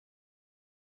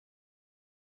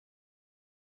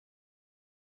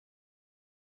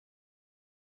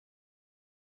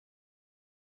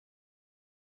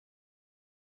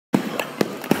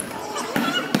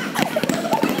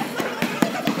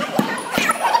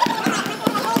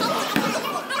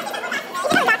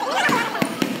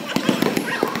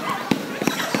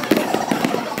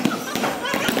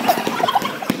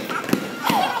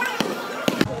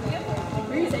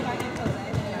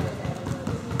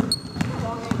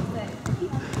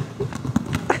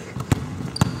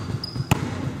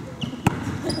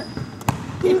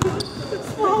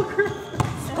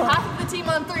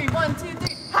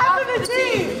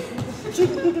So,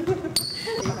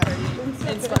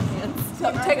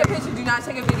 take a picture. Do not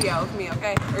take a video of me,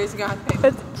 okay? Or you're gonna have to pay.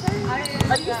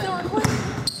 Are you still recording?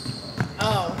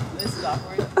 Oh, this is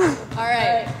awkward. All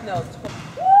right. No.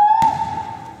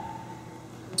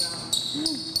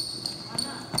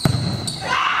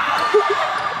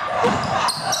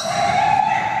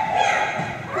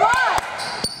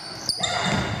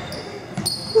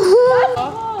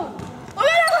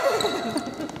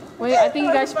 Wait, I think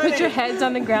you guys should put your heads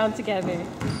on the ground together,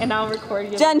 and I'll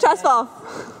record you. Jen, trust fall.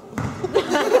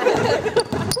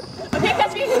 Okay,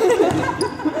 catch me.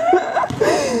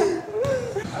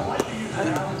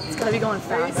 It's gonna be going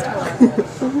fast.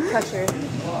 Pressure.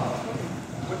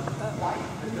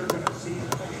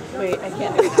 Wait, I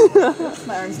can't do it now.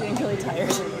 My arm's getting really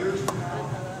tired.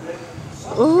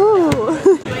 Ooh.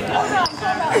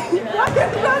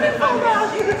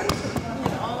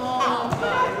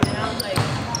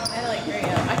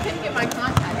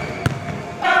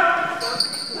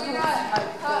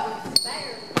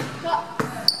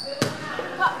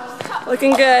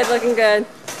 Looking good, looking good.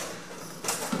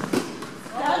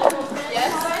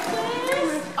 Yes.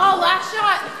 Oh, last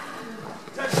shot.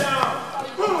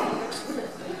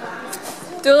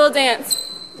 Do a little dance.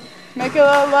 Make a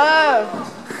little love.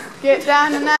 Get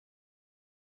down tonight.